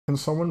Can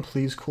someone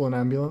please call an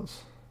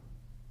ambulance?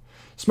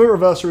 Smote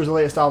Reverser is the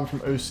latest album from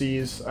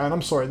OCs, and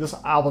I'm sorry, this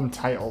album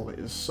title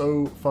is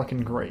so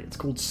fucking great. It's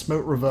called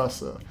Smote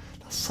Reverser.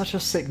 That's such a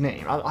sick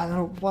name. I don't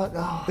know what...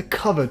 Oh, the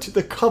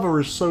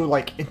cover is so,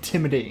 like,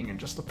 intimidating and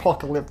just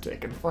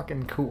apocalyptic and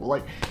fucking cool.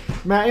 Like,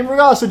 man, in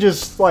regards to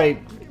just,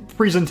 like,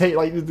 presentate,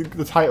 like,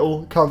 the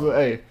title, cover,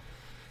 hey.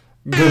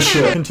 Good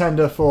shit.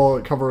 Contender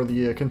for cover of the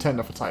year,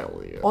 contender for title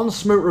of the year. On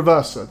Smote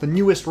Reverser, the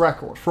newest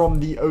record from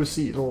the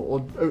OCs,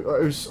 or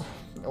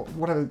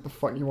whatever the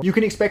fuck you want. You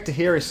can expect to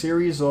hear a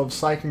series of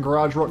psych and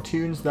garage rock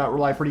tunes that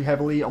rely pretty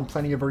heavily on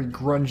plenty of very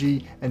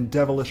grungy and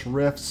devilish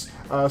riffs,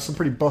 some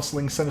pretty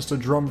bustling, sinister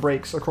drum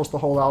breaks across the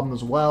whole album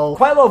as well.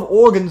 Quite a lot of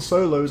organ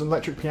solos and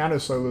electric piano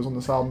solos on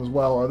this album as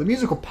well. The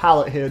musical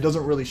palette here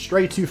doesn't really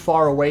stray too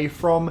far away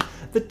from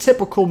the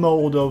typical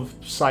mold of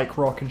psych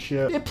rock and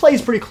shit. It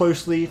plays pretty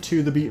closely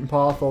to the beaten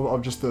path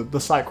of just the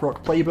psych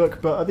rock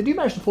playbook, but they do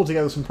manage to pull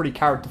together some pretty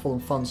characterful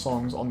and fun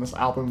songs on this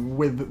album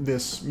with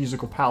this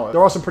musical palette.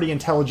 There are some pretty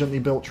intelligently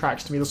built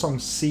tracks to me. The song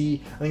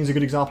C, I think, is a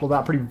good example of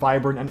that. Pretty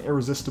vibrant and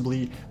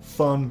irresistibly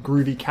fun,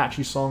 groovy,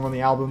 catchy song on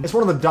the album. It's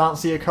one of the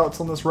dancier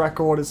cuts on this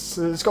record.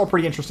 It's got a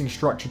pretty interesting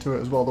structure to it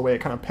as well, the way it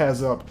kind of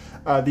pairs up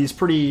these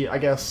pretty, I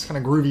guess, kind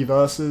of groovy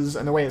verses,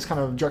 and the way it's kind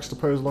of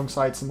juxtaposed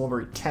alongside some more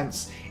very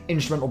tense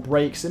instrumental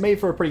breaks. It made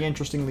for a pretty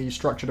interestingly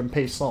structured and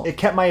paced song. It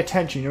kept my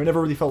attention, you know, it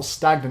never really felt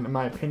stagnant in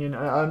my opinion,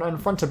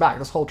 and front to back,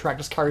 this whole track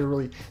just carries a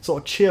really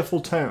sort of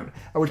cheerful tone,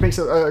 which makes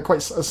it quite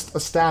a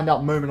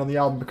standout moment on the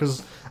album,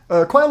 because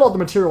quite a lot of the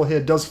material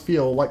here does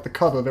feel like the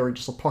cover, very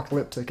just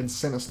apocalyptic and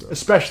sinister.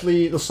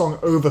 Especially the song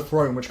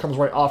Overthrown, which comes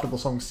right after the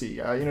song C.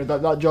 You know,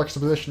 that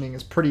juxtapositioning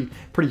is pretty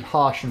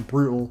harsh and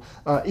brutal.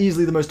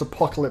 Easily the most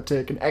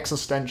apocalyptic and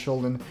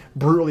existential and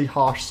brutally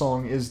harsh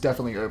song is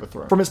definitely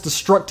Overthrown. From its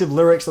destructive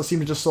lyrics that seem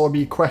to just sort of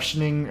be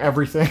questioning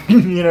everything,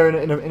 you know,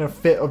 in a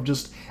fit of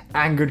just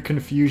angered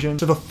confusion,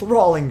 to the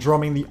throttling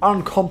drumming, the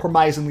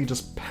uncompromisingly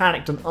just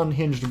panicked and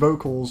unhinged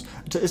vocals,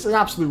 it's an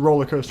absolute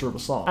roller coaster of a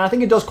song. And I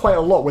think it does quite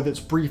a lot with its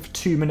brief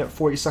 2-minute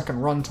 40-second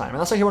runtime, and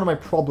that's actually one of my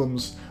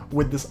problems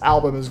with this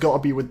album has got to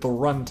be with the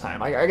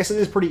runtime. I guess it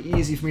is pretty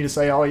easy for me to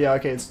say, oh yeah,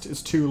 okay,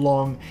 it's too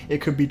long,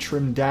 it could be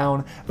trimmed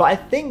down, but I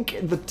think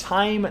the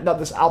time that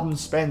this album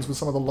spends with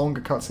some of the longer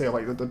cuts here,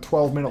 like the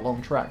 12-minute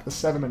long track, the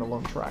 7-minute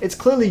long track, it's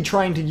clearly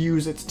trying to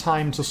use its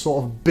time to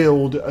sort of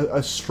build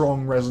a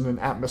strong, resonant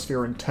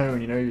atmosphere and tone,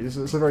 you know. It's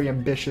a very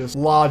ambitious,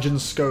 large in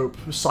scope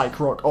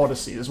psych rock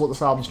odyssey is what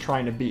this album's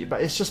trying to be,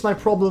 but it's just my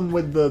problem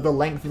with the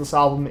length of this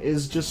album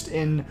is just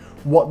in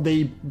what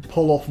they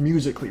pull off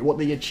musically, what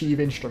they achieve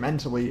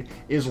instrumentally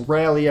is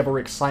rarely ever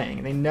exciting,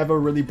 and they never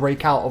really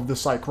break out of the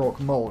psych rock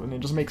mold, and it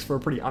just makes for a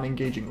pretty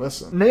unengaging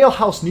listen. Nail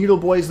House Needle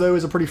Boys, though,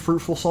 is a pretty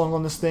fruitful song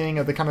on this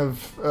thing. The kind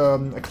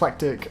of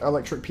eclectic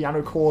electric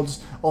piano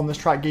chords on this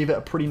track gave it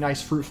a pretty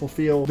nice, fruitful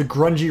feel. The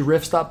grungy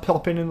riffs that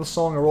pop in the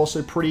song are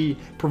also pretty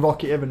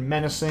provocative and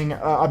menacing.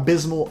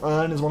 Abysmal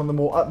Urn is one of the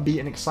more upbeat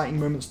and exciting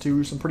moments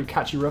too, some pretty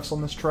catchy riffs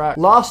on this track.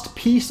 Last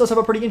Piece does have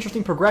a pretty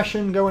interesting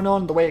progression going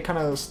on, the way it kind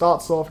of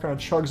starts off, kind of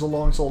chugs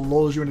along, sort of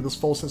lulls you into this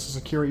false sense of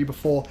security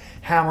before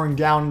hammering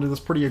down into this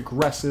pretty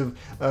aggressive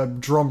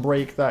drum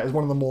break that is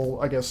one of the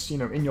more, I guess, you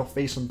know,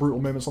 in-your-face and brutal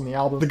moments on the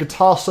album. The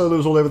guitar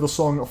solos all over the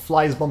song,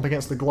 flies bump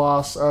against the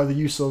glass, the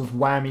use of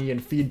whammy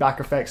and feedback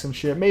effects and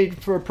shit made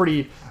for a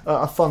pretty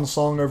a fun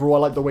song overall. I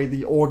like the way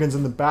the organs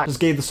in the back just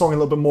gave the song a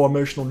little bit more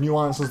emotional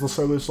nuance as the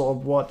solos sort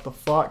of, what the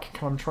fuck,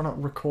 I'm trying to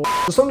record.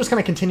 The song just kind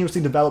of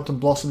continuously developed and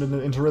blossomed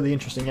into really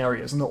interesting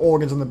areas, and the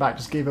organs in the back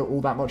just gave it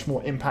all that much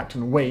more impact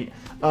and weight.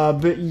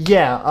 But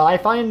yeah, I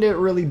find it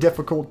really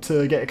difficult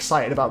to get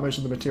excited about most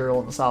of the material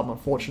on this album,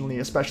 unfortunately,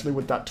 especially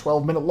with that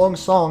 12-minute long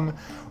song,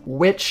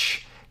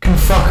 which can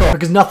fuck off,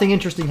 because nothing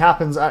interesting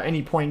happens at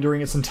any point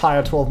during its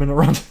entire 12-minute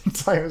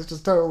runtime. It's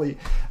just totally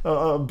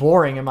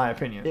boring, in my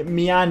opinion. It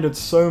meandered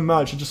so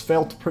much, it just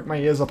failed to prick my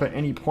ears up at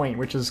any point,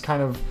 which is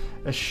kind of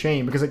a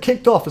shame, because it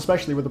kicked off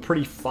especially with a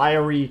pretty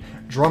fiery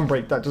drum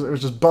break that it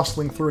was just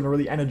bustling through in a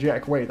really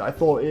energetic way that I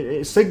thought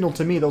it signaled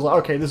to me that I was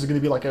like, okay, this is going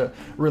to be like a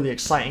really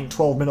exciting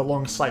 12-minute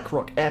long psych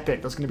rock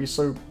epic that's going to be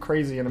so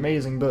crazy and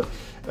amazing, but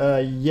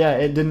yeah,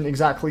 it didn't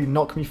exactly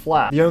knock me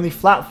flat. The only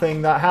flat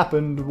thing that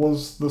happened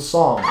was the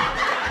song.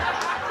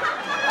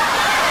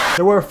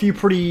 There were a few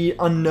pretty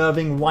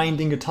unnerving,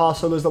 winding guitar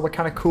solos that were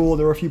kind of cool.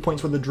 There were a few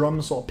points where the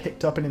drums sort of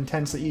picked up in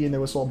intensity and they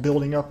were sort of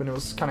building up and it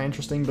was kind of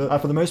interesting. But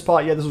for the most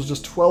part, yeah, this was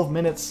just 12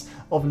 minutes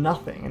of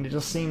nothing. And it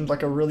just seemed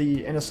like a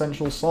really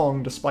inessential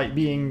song despite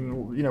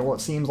being, you know, what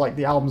seems like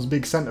the album's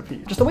big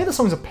centerpiece. Just the way the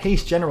songs are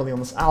paced generally on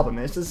this album,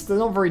 they're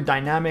not very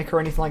dynamic or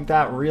anything like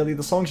that, really.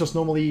 The songs just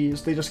normally,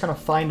 they just kind of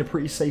find a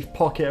pretty safe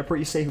pocket, a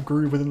pretty safe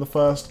groove within the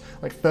first,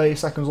 like, 30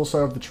 seconds or so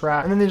of the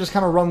track. And then they just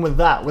kind of run with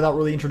that without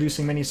really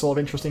introducing many sort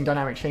of interesting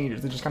dynamic changes.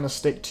 They just kind of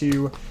stick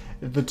to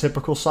the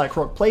typical psych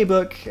rock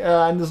playbook,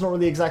 and there's not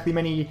really exactly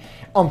many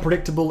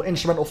unpredictable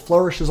instrumental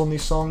flourishes on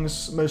these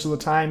songs most of the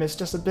time. It's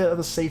just a bit of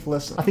a safe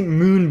listen. I think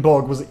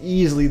Moonbog was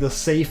easily the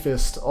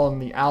safest on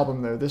the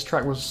album though. This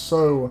track was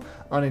so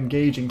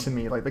unengaging to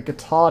me. Like, the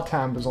guitar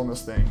timbres on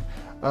this thing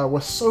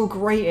were so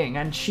grating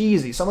and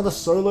cheesy. Some of the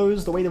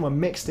solos, the way they were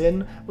mixed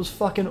in, was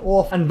fucking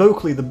awful. And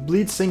vocally, the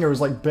lead singer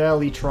was like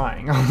barely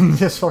trying on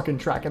this fucking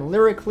track. And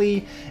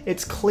lyrically,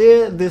 it's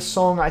clear this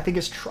song, I think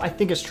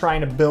it's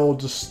trying to build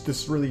just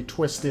this really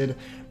twisted,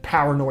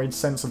 paranoid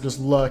sense of just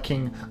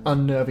lurking,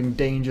 unnerving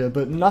danger,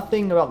 but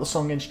nothing about the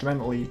song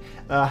instrumentally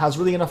has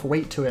really enough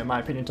weight to it, in my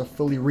opinion, to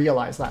fully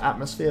realize that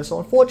atmosphere. So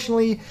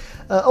unfortunately,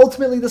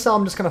 ultimately this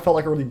album just kind of felt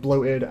like a really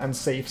bloated and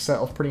safe set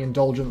of pretty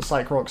indulgent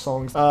psych rock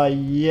songs.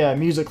 Yeah,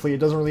 musically it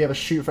doesn't really have a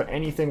shoot for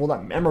anything all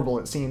that memorable,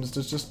 it seems,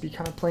 to just be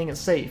kind of playing it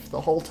safe the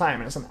whole time,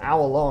 and it's an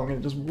hour long, and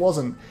it just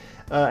wasn't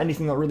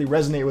anything that really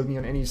resonated with me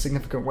in any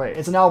significant way.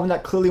 It's an album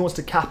that clearly wants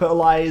to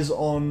capitalize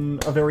on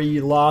a very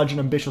large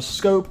and ambitious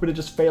scope, but it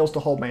just fails to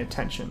hold my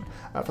attention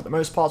for the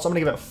most part, so I'm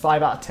gonna give it a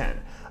 5 out of 10.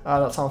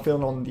 That's how I'm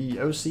feeling on the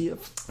OC.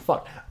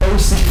 Fuck.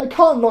 OC. I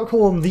can't not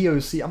call him the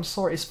OC. I'm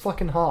sorry, it's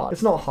fucking hard.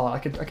 It's not hard.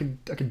 I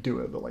could do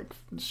it, but like,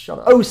 shut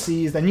up.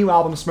 OC's, their new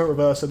album, Smote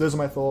Reverser. Those are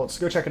my thoughts.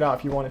 Go check it out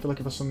if you want. If you're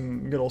looking for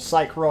some good old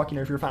psych rock, you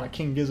know, if you're a fan of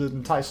King Gizzard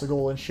and Ty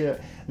Segall and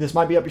shit, this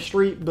might be up your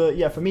street. But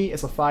yeah, for me,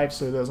 it's a 5.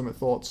 So those are my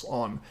thoughts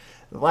on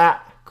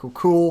that.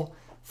 Cool.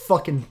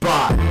 Fucking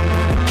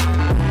bye.